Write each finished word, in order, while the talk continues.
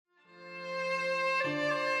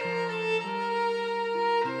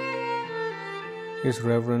is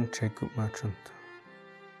Reverend Jacob Merchant,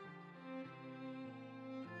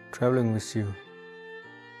 traveling with you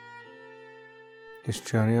this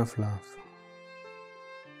journey of love.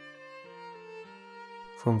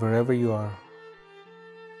 From wherever you are,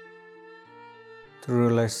 the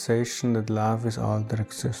realization that love is all that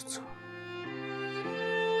exists.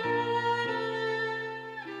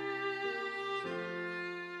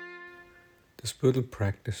 The spiritual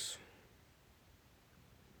practice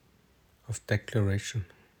of declaration,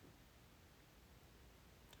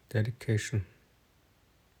 dedication,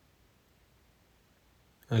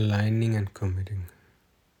 aligning and committing.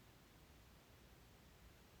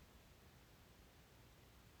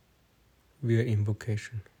 Via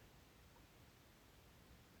invocation.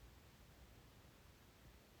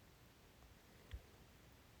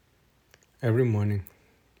 Every morning,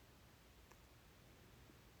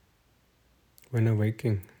 when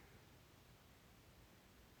awaking,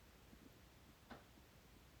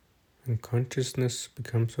 when consciousness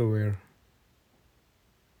becomes aware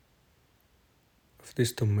of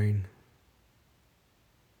this domain,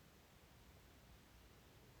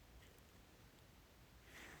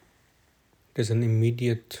 there's an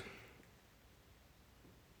immediate,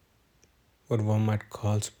 what one might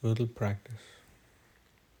call spiritual practice,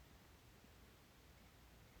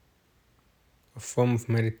 a form of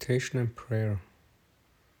meditation and prayer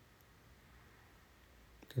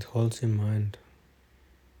that holds in mind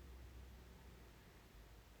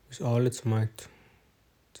with all its might,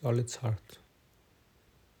 with all its heart,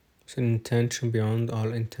 with an intention beyond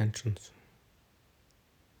all intentions.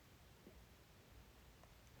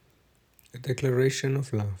 A declaration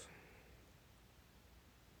of love.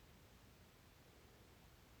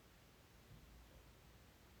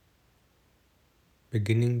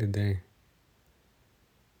 Beginning the day,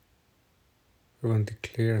 where one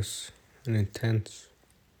declares and intends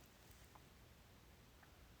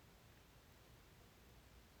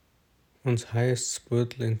one's highest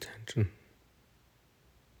spiritual intention,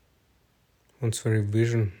 one's very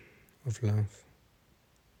vision of love,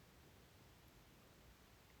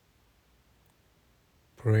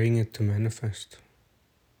 praying it to manifest.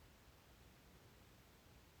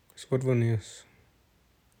 It's what one is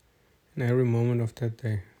in every moment of that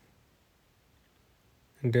day,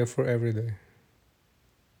 and therefore every day.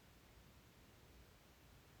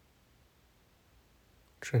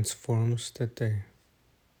 Transforms that day.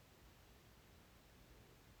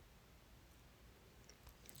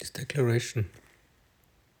 This declaration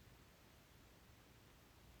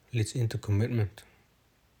leads into commitment,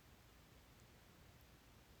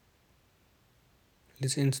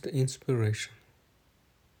 leads into the inspiration.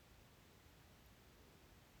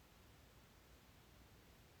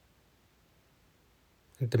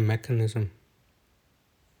 And the mechanism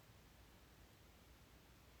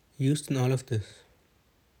used in all of this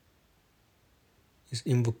is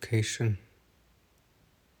invocation.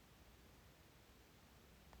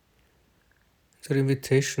 It's an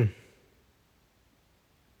invitation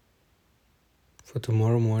for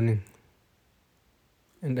tomorrow morning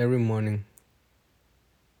and every morning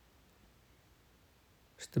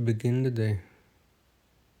is to begin the day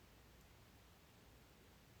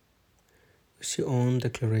with your own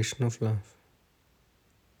declaration of love.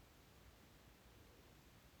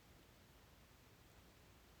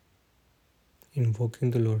 Invoking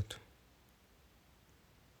the Lord.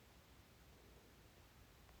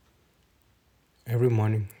 Every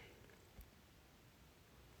morning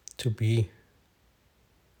to be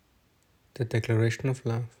the declaration of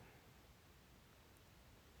love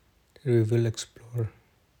that we will explore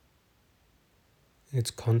in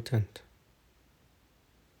its content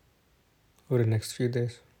over the next few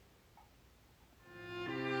days.